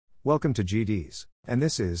Welcome to GDs, and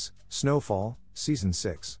this is Snowfall, Season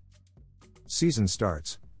 6. Season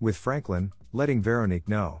starts with Franklin letting Veronique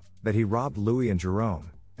know that he robbed Louis and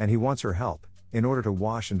Jerome, and he wants her help in order to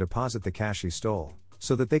wash and deposit the cash he stole,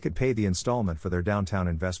 so that they could pay the installment for their downtown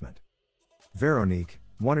investment. Veronique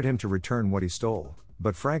wanted him to return what he stole,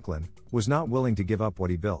 but Franklin was not willing to give up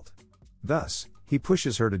what he built. Thus, he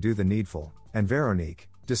pushes her to do the needful, and Veronique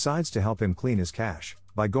decides to help him clean his cash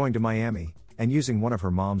by going to Miami and using one of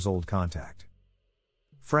her mom's old contact.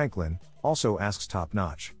 Franklin also asks Top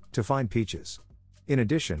Notch to find Peaches. In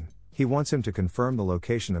addition, he wants him to confirm the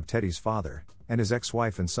location of Teddy's father and his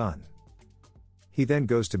ex-wife and son. He then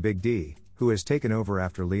goes to Big D, who has taken over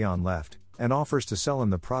after Leon left, and offers to sell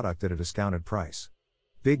him the product at a discounted price.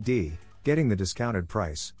 Big D, getting the discounted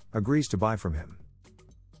price, agrees to buy from him.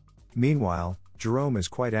 Meanwhile, Jerome is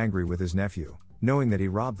quite angry with his nephew, knowing that he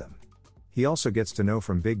robbed them. He also gets to know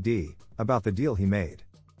from Big D about the deal he made.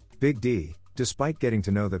 Big D, despite getting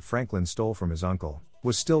to know that Franklin stole from his uncle,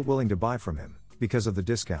 was still willing to buy from him because of the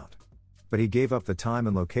discount. But he gave up the time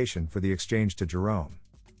and location for the exchange to Jerome.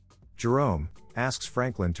 Jerome asks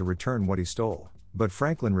Franklin to return what he stole, but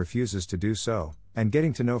Franklin refuses to do so, and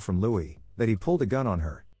getting to know from Louis that he pulled a gun on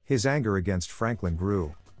her, his anger against Franklin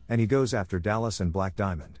grew, and he goes after Dallas and Black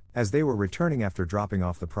Diamond as they were returning after dropping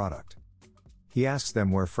off the product. He asks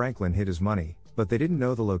them where Franklin hid his money, but they didn't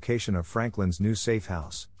know the location of Franklin's new safe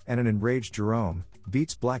house, and an enraged Jerome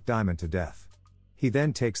beats Black Diamond to death. He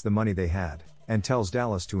then takes the money they had, and tells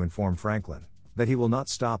Dallas to inform Franklin that he will not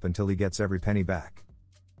stop until he gets every penny back.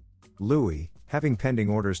 Louis, having pending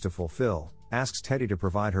orders to fulfill, asks Teddy to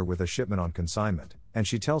provide her with a shipment on consignment, and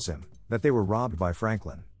she tells him that they were robbed by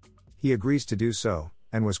Franklin. He agrees to do so,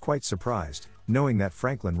 and was quite surprised, knowing that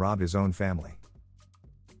Franklin robbed his own family.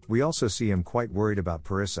 We also see him quite worried about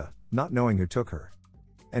Parissa, not knowing who took her.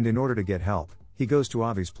 And in order to get help, he goes to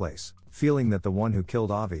Avi's place, feeling that the one who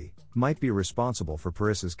killed Avi might be responsible for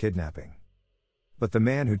Parissa's kidnapping. But the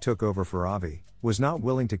man who took over for Avi was not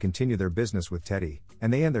willing to continue their business with Teddy,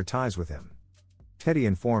 and they end their ties with him. Teddy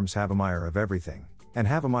informs Havemeyer of everything, and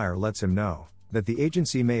Havemeyer lets him know that the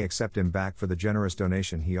agency may accept him back for the generous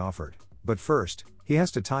donation he offered, but first, he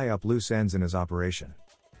has to tie up loose ends in his operation.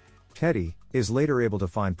 Teddy is later able to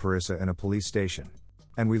find Parissa in a police station,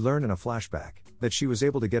 and we learn in a flashback that she was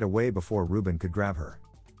able to get away before Ruben could grab her.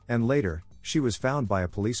 And later, she was found by a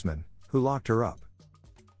policeman who locked her up.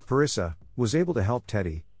 Parissa was able to help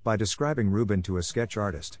Teddy by describing Ruben to a sketch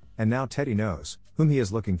artist, and now Teddy knows whom he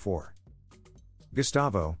is looking for.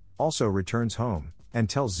 Gustavo also returns home and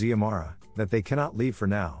tells Xiomara that they cannot leave for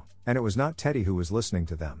now, and it was not Teddy who was listening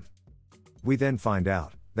to them. We then find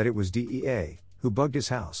out that it was DEA who bugged his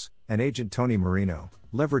house, and Agent Tony Marino,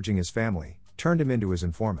 leveraging his family, turned him into his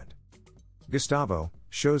informant. Gustavo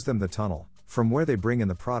shows them the tunnel from where they bring in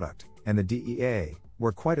the product, and the DEA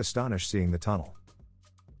were quite astonished seeing the tunnel.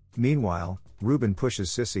 Meanwhile, Ruben pushes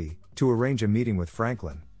Sissy to arrange a meeting with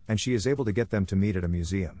Franklin, and she is able to get them to meet at a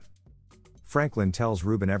museum. Franklin tells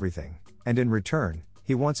Ruben everything, and in return,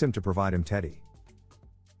 he wants him to provide him Teddy.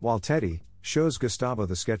 While Teddy shows Gustavo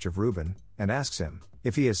the sketch of Ruben, and asks him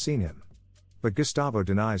if he has seen him. But Gustavo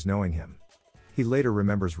denies knowing him. He later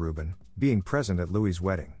remembers Ruben being present at Louis'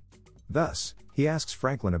 wedding. Thus, he asks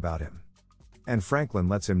Franklin about him. And Franklin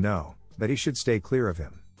lets him know that he should stay clear of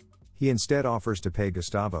him. He instead offers to pay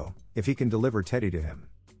Gustavo if he can deliver Teddy to him.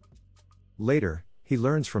 Later, he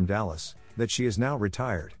learns from Dallas that she is now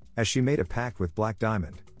retired, as she made a pact with Black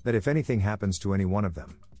Diamond that if anything happens to any one of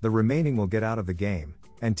them, the remaining will get out of the game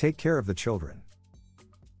and take care of the children.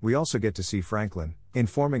 We also get to see Franklin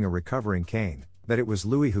informing a recovering Kane that it was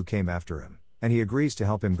Louis who came after him, and he agrees to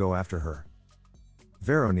help him go after her.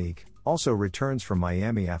 Veronique also returns from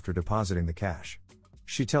Miami after depositing the cash.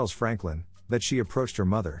 She tells Franklin that she approached her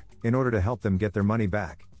mother in order to help them get their money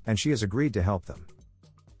back, and she has agreed to help them.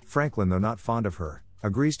 Franklin, though not fond of her,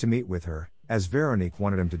 agrees to meet with her, as Veronique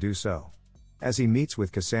wanted him to do so. As he meets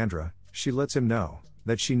with Cassandra, she lets him know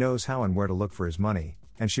that she knows how and where to look for his money,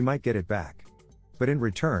 and she might get it back. But in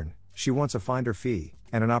return, she wants a finder fee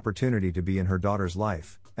and an opportunity to be in her daughter's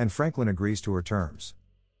life, and Franklin agrees to her terms.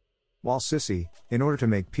 While Sissy, in order to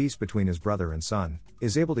make peace between his brother and son,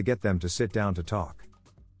 is able to get them to sit down to talk.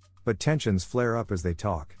 But tensions flare up as they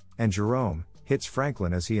talk, and Jerome hits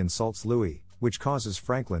Franklin as he insults Louis, which causes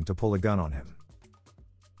Franklin to pull a gun on him.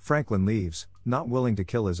 Franklin leaves, not willing to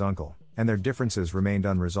kill his uncle, and their differences remained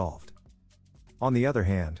unresolved. On the other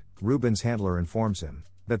hand, Ruben's handler informs him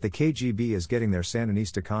that the KGB is getting their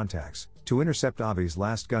Sandinista contacts to intercept Avi's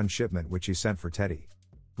last gun shipment which he sent for Teddy.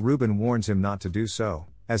 Ruben warns him not to do so,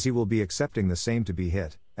 as he will be accepting the same to be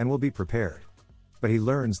hit, and will be prepared. But he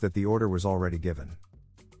learns that the order was already given.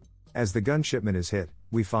 As the gun shipment is hit,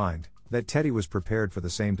 we find that Teddy was prepared for the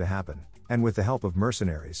same to happen, and with the help of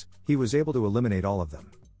mercenaries, he was able to eliminate all of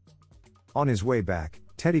them. On his way back,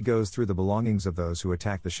 Teddy goes through the belongings of those who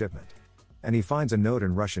attacked the shipment. And he finds a note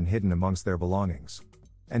in Russian hidden amongst their belongings.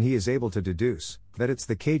 And he is able to deduce that it's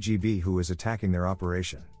the KGB who is attacking their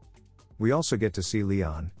operation. We also get to see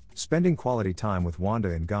Leon spending quality time with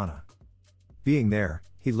Wanda in Ghana. Being there,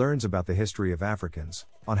 he learns about the history of Africans,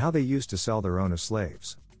 on how they used to sell their own as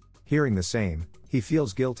slaves. Hearing the same, he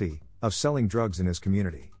feels guilty of selling drugs in his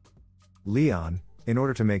community. Leon, in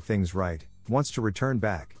order to make things right, wants to return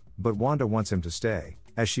back, but Wanda wants him to stay,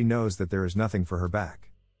 as she knows that there is nothing for her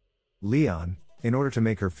back. Leon, in order to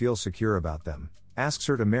make her feel secure about them, asks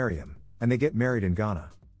her to marry him, and they get married in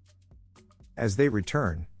Ghana. As they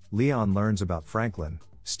return, Leon learns about Franklin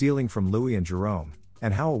stealing from Louis and Jerome,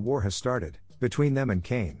 and how a war has started between them and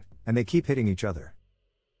Kane, and they keep hitting each other.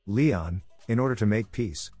 Leon, in order to make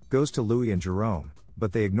peace, goes to Louis and Jerome,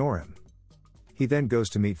 but they ignore him. He then goes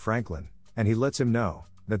to meet Franklin, and he lets him know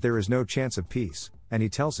that there is no chance of peace, and he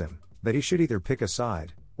tells him that he should either pick a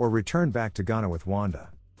side or return back to Ghana with Wanda.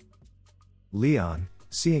 Leon,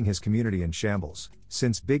 seeing his community in shambles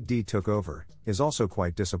since Big D took over, is also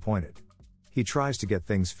quite disappointed. He tries to get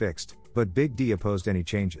things fixed, but Big D opposed any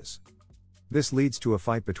changes. This leads to a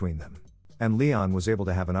fight between them, and Leon was able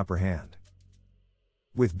to have an upper hand.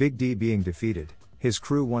 With Big D being defeated, his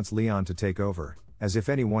crew wants Leon to take over, as if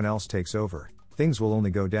anyone else takes over, things will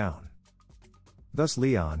only go down. Thus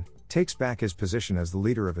Leon takes back his position as the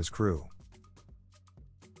leader of his crew.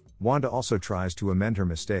 Wanda also tries to amend her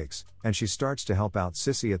mistakes, and she starts to help out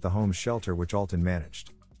Sissy at the home's shelter which Alton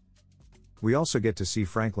managed. We also get to see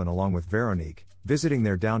Franklin along with Veronique, visiting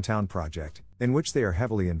their downtown project, in which they are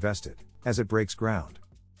heavily invested, as it breaks ground.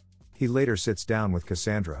 He later sits down with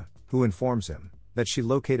Cassandra, who informs him that she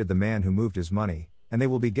located the man who moved his money, and they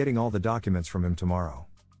will be getting all the documents from him tomorrow.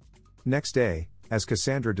 Next day, as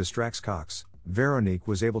Cassandra distracts Cox, Veronique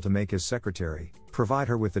was able to make his secretary provide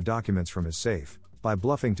her with the documents from his safe, by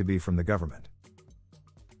bluffing to be from the government.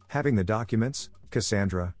 Having the documents,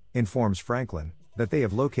 Cassandra informs Franklin that they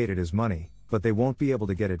have located his money, but they won't be able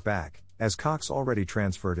to get it back, as Cox already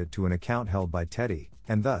transferred it to an account held by Teddy,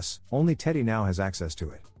 and thus, only Teddy now has access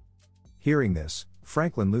to it. Hearing this,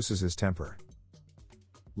 Franklin loses his temper.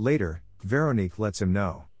 Later, Veronique lets him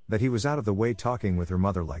know that he was out of the way talking with her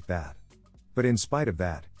mother like that. But in spite of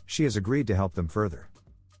that, she has agreed to help them further.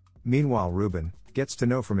 Meanwhile, Ruben gets to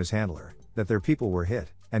know from his handler that their people were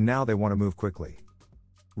hit, and now they want to move quickly.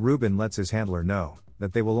 Ruben lets his handler know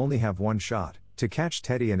that they will only have one shot to catch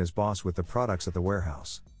Teddy and his boss with the products at the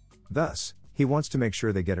warehouse. Thus, he wants to make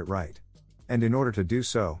sure they get it right. And in order to do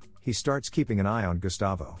so, he starts keeping an eye on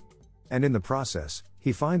Gustavo. And in the process,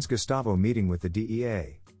 he finds Gustavo meeting with the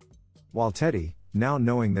DEA. While Teddy, now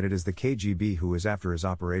knowing that it is the KGB who is after his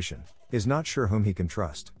operation, is not sure whom he can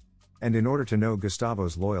trust. And in order to know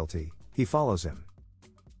Gustavo's loyalty, he follows him.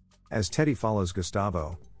 As Teddy follows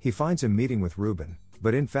Gustavo, he finds him meeting with Ruben,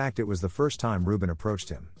 but in fact it was the first time Ruben approached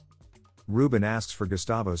him. Ruben asks for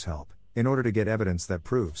Gustavo's help, in order to get evidence that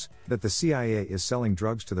proves that the CIA is selling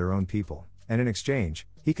drugs to their own people, and in exchange,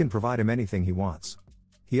 he can provide him anything he wants.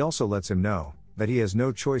 He also lets him know that he has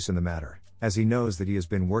no choice in the matter, as he knows that he has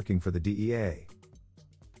been working for the DEA.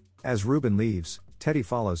 As Ruben leaves, Teddy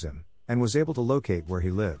follows him, and was able to locate where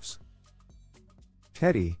he lives.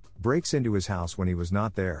 Teddy breaks into his house when he was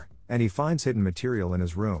not there, and he finds hidden material in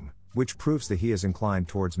his room, which proves that he is inclined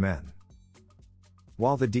towards men.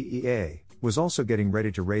 While the DEA was also getting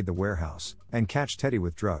ready to raid the warehouse and catch Teddy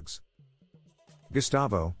with drugs,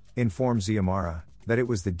 Gustavo informs Xiomara that it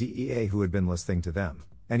was the DEA who had been listening to them,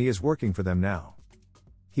 and he is working for them now.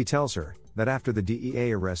 He tells her that after the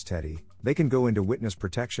DEA arrest Teddy, they can go into witness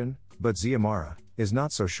protection, but Xiomara is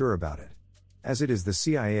not so sure about it, as it is the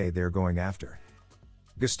CIA they are going after.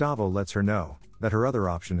 Gustavo lets her know that her other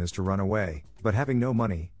option is to run away, but having no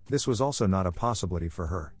money, this was also not a possibility for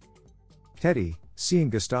her. Teddy, seeing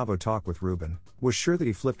Gustavo talk with Ruben, was sure that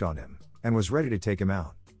he flipped on him, and was ready to take him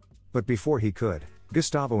out. But before he could,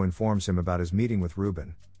 Gustavo informs him about his meeting with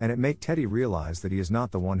Ruben, and it makes Teddy realize that he is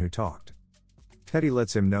not the one who talked. Teddy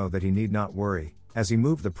lets him know that he need not worry, as he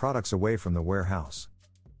moved the products away from the warehouse.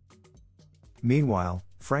 Meanwhile,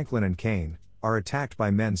 Franklin and Kane are attacked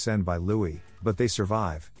by men sent by Louis, but they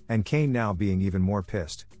survive, and Kane, now being even more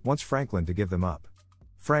pissed, wants Franklin to give them up.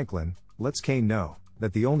 Franklin lets Kane know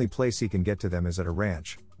that the only place he can get to them is at a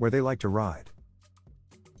ranch, where they like to ride.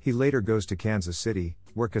 He later goes to Kansas City,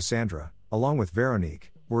 where Cassandra, along with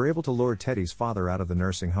Veronique, were able to lure Teddy's father out of the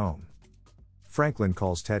nursing home. Franklin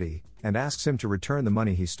calls Teddy, and asks him to return the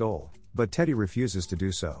money he stole, but Teddy refuses to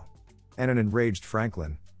do so. And an enraged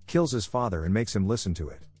Franklin kills his father and makes him listen to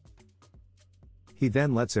it. He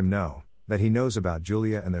then lets him know that he knows about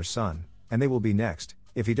Julia and their son, and they will be next,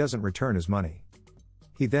 if he doesn't return his money.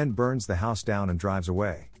 He then burns the house down and drives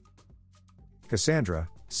away. Cassandra,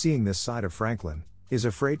 seeing this side of Franklin, is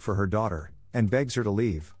afraid for her daughter, and begs her to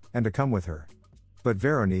leave, and to come with her. But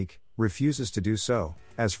Veronique refuses to do so,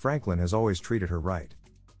 as Franklin has always treated her right.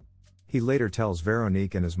 He later tells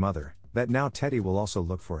Veronique and his mother that now Teddy will also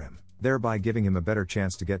look for him, thereby giving him a better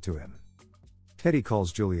chance to get to him. Teddy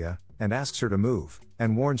calls Julia, and asks her to move,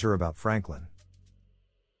 and warns her about Franklin.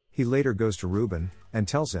 He later goes to Ruben, and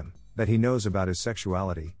tells him that he knows about his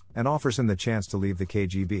sexuality, and offers him the chance to leave the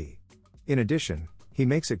KGB. In addition, he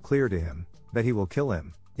makes it clear to him that he will kill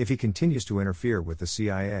him if he continues to interfere with the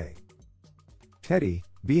CIA. Teddy,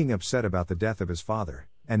 being upset about the death of his father,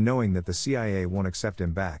 and knowing that the CIA won't accept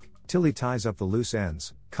him back till he ties up the loose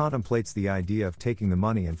ends, contemplates the idea of taking the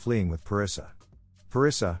money and fleeing with Parissa.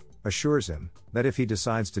 Parissa assures him that if he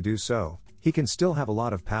decides to do so, he can still have a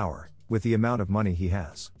lot of power with the amount of money he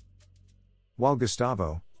has. While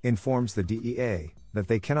Gustavo informs the DEA that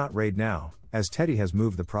they cannot raid now, as Teddy has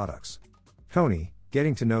moved the products. Tony,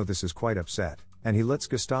 getting to know this, is quite upset, and he lets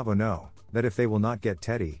Gustavo know that if they will not get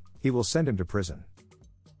Teddy, he will send him to prison.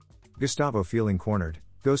 Gustavo, feeling cornered,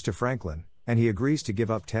 goes to Franklin, and he agrees to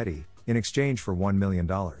give up Teddy in exchange for $1 million.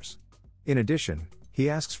 In addition, he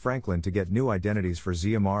asks Franklin to get new identities for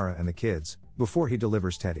Xiomara and the kids before he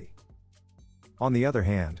delivers Teddy. On the other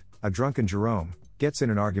hand, a drunken Jerome gets in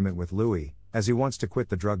an argument with Louis as he wants to quit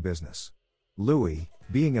the drug business. Louis,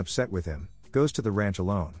 being upset with him, goes to the ranch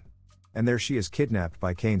alone. And there she is kidnapped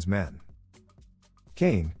by Kane's men.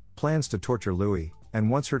 Kane plans to torture Louis and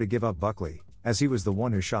wants her to give up Buckley, as he was the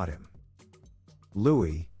one who shot him.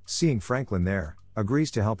 Louis, seeing Franklin there,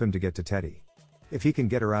 agrees to help him to get to Teddy, if he can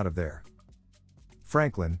get her out of there.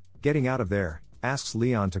 Franklin, getting out of there, asks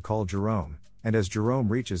Leon to call Jerome, and as Jerome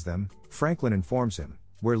reaches them, Franklin informs him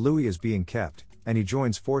where Louis is being kept, and he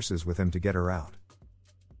joins forces with him to get her out.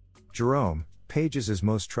 Jerome pages his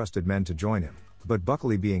most trusted men to join him, but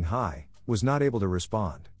Buckley, being high, was not able to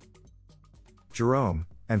respond. Jerome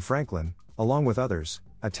and Franklin, along with others,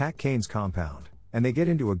 attack Kane's compound, and they get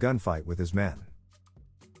into a gunfight with his men.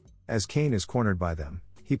 As Kane is cornered by them,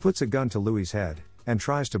 he puts a gun to Louis' head, and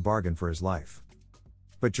tries to bargain for his life.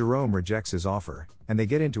 But Jerome rejects his offer, and they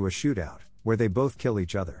get into a shootout, where they both kill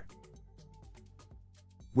each other.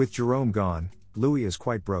 With Jerome gone, Louis is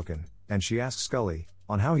quite broken, and she asks Scully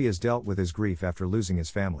on how he has dealt with his grief after losing his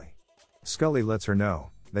family. Scully lets her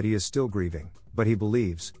know that he is still grieving, but he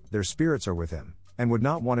believes their spirits are with him, and would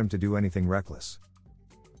not want him to do anything reckless.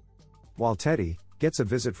 While Teddy gets a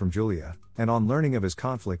visit from Julia, and on learning of his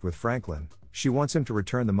conflict with Franklin, she wants him to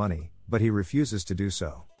return the money, but he refuses to do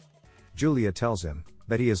so. Julia tells him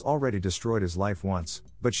that he has already destroyed his life once,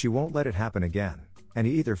 but she won't let it happen again, and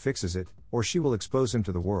he either fixes it, or she will expose him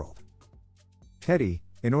to the world. Teddy,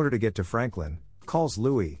 in order to get to Franklin, calls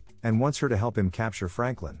Louis, and wants her to help him capture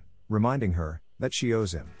Franklin, reminding her that she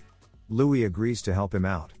owes him. Louis agrees to help him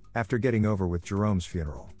out, after getting over with Jerome's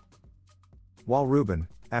funeral. While Ruben,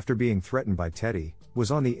 after being threatened by Teddy,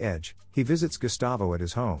 was on the edge, he visits Gustavo at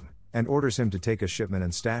his home, and orders him to take a shipment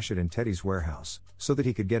and stash it in Teddy's warehouse, so that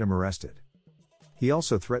he could get him arrested. He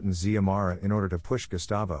also threatens Xiomara in order to push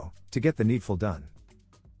Gustavo to get the needful done.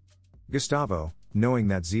 Gustavo, knowing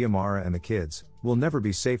that Xiomara and the kids will never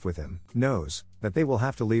be safe with him, knows that they will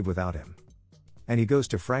have to leave without him. And he goes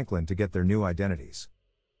to Franklin to get their new identities.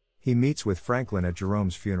 He meets with Franklin at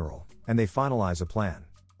Jerome's funeral, and they finalize a plan.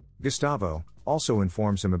 Gustavo also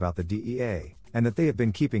informs him about the DEA, and that they have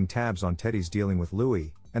been keeping tabs on Teddy's dealing with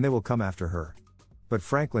Louis, and they will come after her. But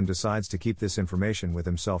Franklin decides to keep this information with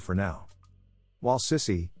himself for now. While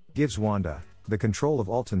Sissy gives Wanda the control of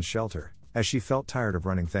Alton's shelter, as she felt tired of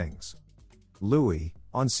running things. Louis,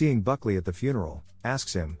 on seeing Buckley at the funeral,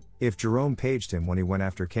 asks him if Jerome paged him when he went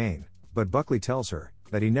after Kane, but Buckley tells her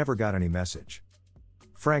that he never got any message.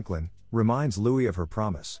 Franklin reminds Louis of her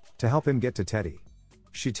promise to help him get to Teddy.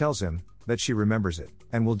 She tells him that she remembers it,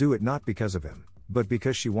 and will do it not because of him, but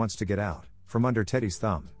because she wants to get out from under Teddy's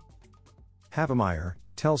thumb. Havemeyer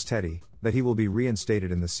tells Teddy that he will be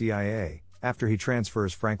reinstated in the CIA after he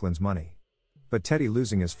transfers Franklin's money. But Teddy,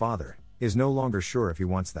 losing his father, is no longer sure if he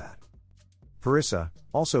wants that. Parissa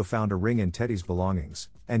also found a ring in Teddy's belongings,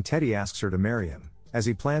 and Teddy asks her to marry him, as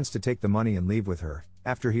he plans to take the money and leave with her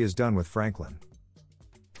after he is done with Franklin.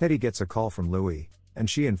 Teddy gets a call from Louis, and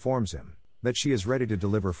she informs him that she is ready to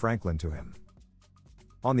deliver Franklin to him.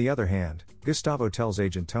 On the other hand, Gustavo tells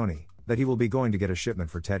Agent Tony that he will be going to get a shipment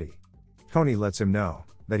for Teddy. Tony lets him know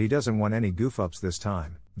that he doesn't want any goof-ups this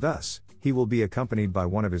time, thus, he will be accompanied by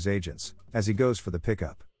one of his agents as he goes for the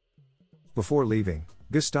pickup. Before leaving,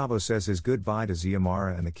 Gustavo says his goodbye to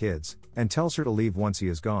Xiomara and the kids, and tells her to leave once he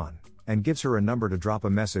is gone, and gives her a number to drop a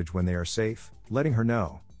message when they are safe, letting her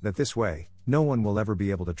know that this way, no one will ever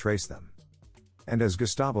be able to trace them. And as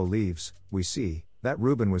Gustavo leaves, we see that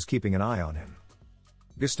Ruben was keeping an eye on him.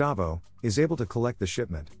 Gustavo is able to collect the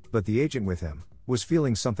shipment, but the agent with him was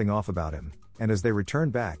feeling something off about him, and as they return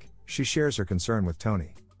back, she shares her concern with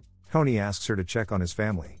Tony. Tony asks her to check on his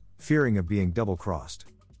family, fearing of being double-crossed.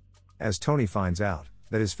 As Tony finds out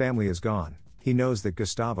that his family is gone, he knows that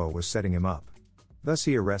Gustavo was setting him up. Thus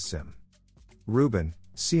he arrests him. Ruben,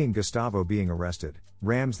 seeing Gustavo being arrested,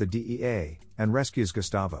 rams the DEA and rescues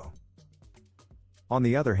Gustavo. On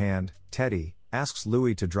the other hand, Teddy asks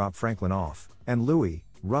Louis to drop Franklin off, and Louis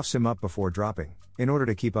roughs him up before dropping, in order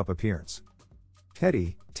to keep up appearance.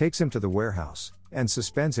 Teddy takes him to the warehouse and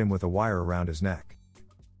suspends him with a wire around his neck.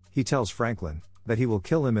 He tells Franklin that he will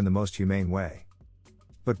kill him in the most humane way.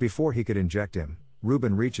 But before he could inject him,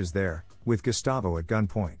 Ruben reaches there, with Gustavo at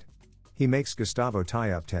gunpoint. He makes Gustavo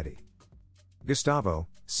tie up Teddy. Gustavo,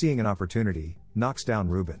 seeing an opportunity, knocks down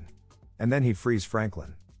Ruben. And then he frees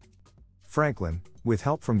Franklin. Franklin, with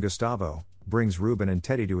help from Gustavo, brings Ruben and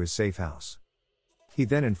Teddy to his safe house. He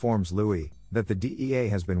then informs Louis that the DEA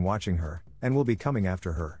has been watching her, and will be coming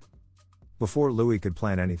after her. Before Louis could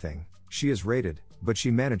plan anything, she is raided, but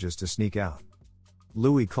she manages to sneak out.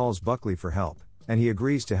 Louis calls Buckley for help, and he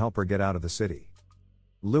agrees to help her get out of the city.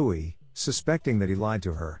 Louis, suspecting that he lied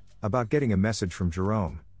to her about getting a message from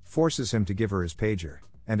Jerome, forces him to give her his pager,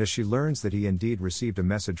 and as she learns that he indeed received a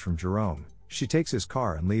message from Jerome, she takes his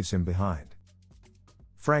car and leaves him behind.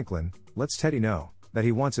 Franklin lets Teddy know that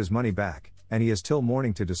he wants his money back, and he has till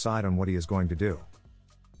morning to decide on what he is going to do.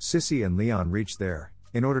 Sissy and Leon reach there,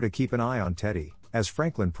 in order to keep an eye on Teddy, as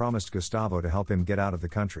Franklin promised Gustavo to help him get out of the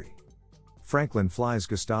country. Franklin flies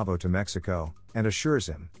Gustavo to Mexico, and assures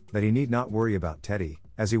him that he need not worry about Teddy,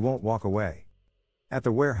 as he won't walk away. At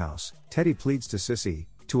the warehouse, Teddy pleads to Sissy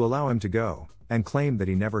to allow him to go, and claim that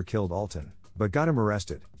he never killed Alton, but got him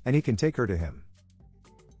arrested, and he can take her to him.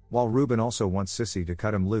 While Ruben also wants Sissy to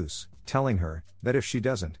cut him loose, telling her that if she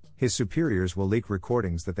doesn't, his superiors will leak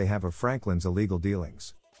recordings that they have of Franklin's illegal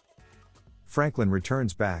dealings. Franklin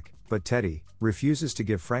returns back, but Teddy refuses to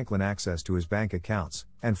give Franklin access to his bank accounts,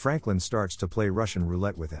 and Franklin starts to play Russian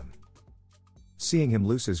roulette with him. Seeing him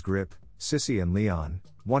lose his grip, Sissy and Leon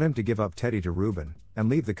want him to give up Teddy to Ruben and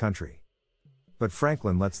leave the country. But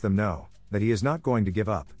Franklin lets them know that he is not going to give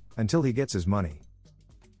up until he gets his money.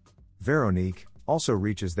 Veronique also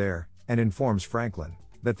reaches there and informs Franklin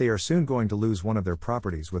that they are soon going to lose one of their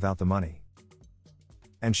properties without the money.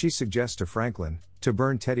 And she suggests to Franklin to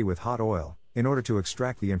burn Teddy with hot oil in order to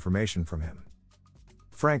extract the information from him.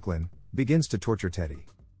 Franklin begins to torture Teddy.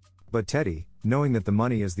 But Teddy, knowing that the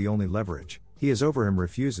money is the only leverage he has over him,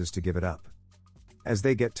 refuses to give it up. As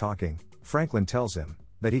they get talking, Franklin tells him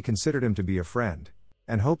that he considered him to be a friend,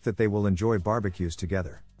 and hoped that they will enjoy barbecues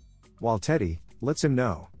together. While Teddy lets him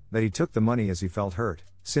know that he took the money as he felt hurt,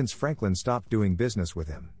 since Franklin stopped doing business with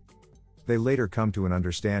him. They later come to an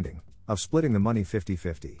understanding of splitting the money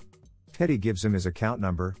 50-50. Teddy gives him his account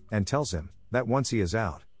number, and tells him that once he is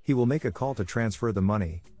out, he will make a call to transfer the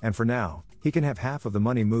money, and for now, he can have half of the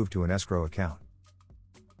money moved to an escrow account.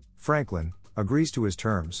 Franklin agrees to his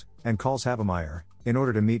terms, and calls Havemeyer in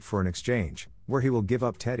order to meet for an exchange, where he will give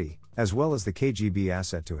up Teddy, as well as the KGB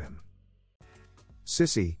asset to him.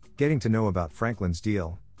 Sissy, getting to know about Franklin's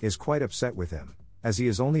deal, is quite upset with him, as he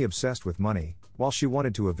is only obsessed with money, while she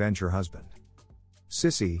wanted to avenge her husband.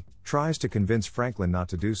 Sissy tries to convince Franklin not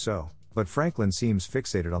to do so, but Franklin seems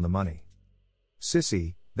fixated on the money.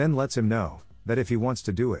 Sissy then lets him know that if he wants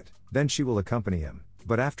to do it, then she will accompany him,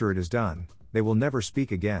 but after it is done, they will never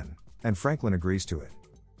speak again, and Franklin agrees to it.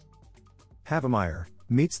 Havemeyer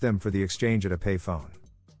meets them for the exchange at a payphone.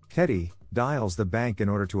 Teddy dials the bank in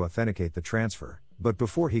order to authenticate the transfer, but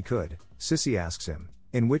before he could, Sissy asks him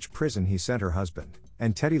in which prison he sent her husband,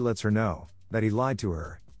 and Teddy lets her know that he lied to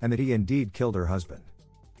her, and that he indeed killed her husband.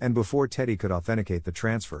 And before Teddy could authenticate the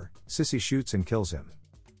transfer, Sissy shoots and kills him.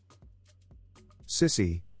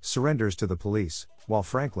 Sissy surrenders to the police, while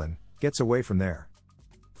Franklin gets away from there.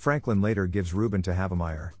 Franklin later gives Ruben to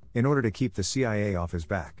Havemeyer in order to keep the CIA off his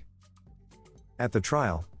back. At the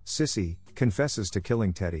trial, Sissy confesses to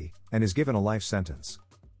killing Teddy, and is given a life sentence.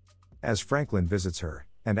 As Franklin visits her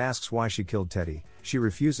and asks why she killed Teddy, she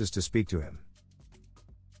refuses to speak to him.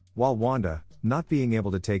 While Wanda, not being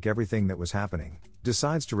able to take everything that was happening,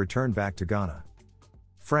 decides to return back to Ghana.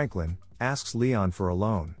 Franklin asks Leon for a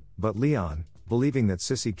loan, but Leon, believing that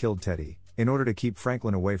Sissy killed Teddy, in order to keep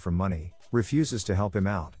Franklin away from money, refuses to help him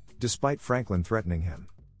out, despite Franklin threatening him.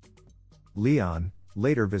 Leon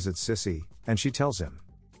later visits Sissy, and she tells him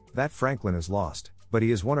that Franklin is lost, but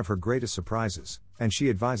he is one of her greatest surprises, and she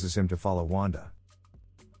advises him to follow Wanda.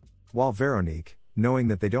 While Veronique, knowing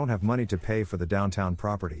that they don't have money to pay for the downtown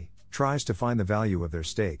property, tries to find the value of their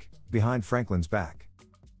stake, behind Franklin's back.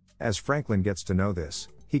 As Franklin gets to know this,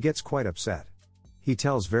 he gets quite upset. He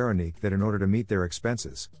tells Veronique that in order to meet their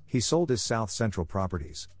expenses, he sold his South Central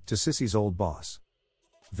properties to Sissy's old boss.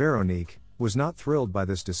 Veronique was not thrilled by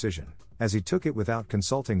this decision, as he took it without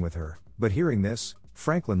consulting with her, but hearing this,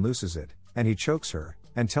 Franklin loses it, and he chokes her,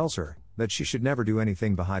 and tells her that she should never do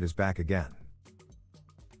anything behind his back again.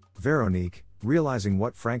 Veronique, realizing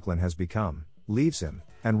what Franklin has become, leaves him,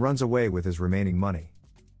 and runs away with his remaining money.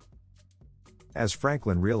 As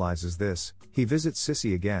Franklin realizes this, he visits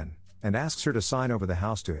Sissy again, and asks her to sign over the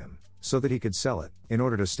house to him, so that he could sell it, in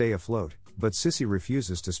order to stay afloat, but Sissy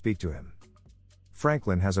refuses to speak to him.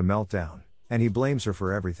 Franklin has a meltdown, and he blames her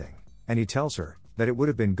for everything, and he tells her that it would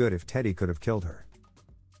have been good if Teddy could have killed her.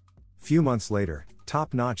 Few months later,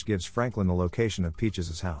 Top Notch gives Franklin the location of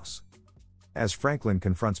Peaches' house. As Franklin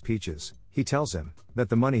confronts Peaches, he tells him that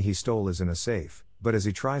the money he stole is in a safe, but as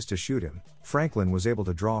he tries to shoot him, Franklin was able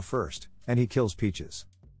to draw first, and he kills Peaches.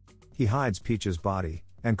 He hides Peaches' body,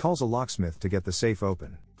 and calls a locksmith to get the safe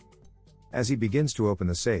open. As he begins to open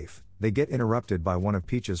the safe, they get interrupted by one of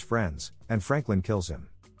Peaches' friends, and Franklin kills him.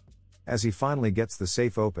 As he finally gets the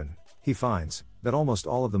safe open, he finds that almost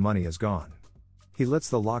all of the money is gone. He lets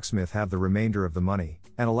the locksmith have the remainder of the money,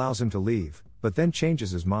 and allows him to leave, but then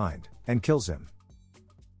changes his mind, and kills him.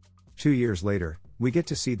 2 years later, we get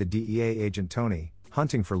to see the DEA agent Tony,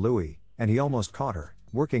 hunting for Louie, and he almost caught her,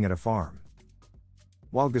 working at a farm.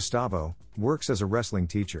 While Gustavo works as a wrestling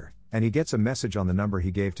teacher, and he gets a message on the number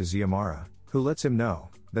he gave to Xiomara, who lets him know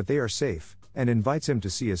that they are safe, and invites him to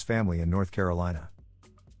see his family in North Carolina.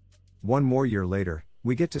 1 more year later,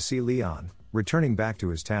 we get to see Leon, returning back to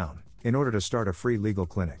his town, in order to start a free legal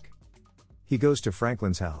clinic. He goes to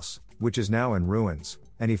Franklin's house, which is now in ruins,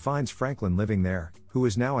 and he finds Franklin living there, who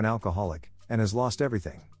is now an alcoholic, and has lost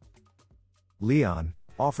everything. Leon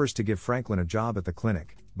offers to give Franklin a job at the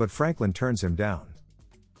clinic, but Franklin turns him down.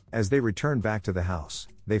 As they return back to the house,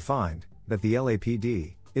 they find that the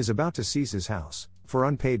LAPD is about to seize his house for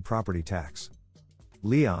unpaid property tax.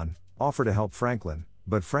 Leon offers to help Franklin,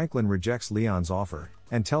 but Franklin rejects Leon's offer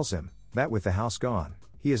and tells him that with the house gone,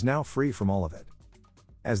 he is now free from all of it.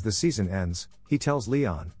 As the season ends, he tells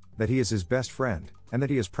Leon that he is his best friend and that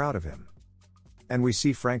he is proud of him. And we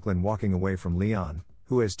see Franklin walking away from Leon,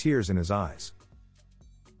 who has tears in his eyes.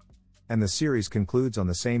 And the series concludes on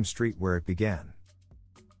the same street where it began.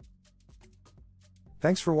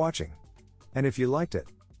 Thanks for watching. And if you liked it,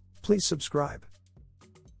 please subscribe.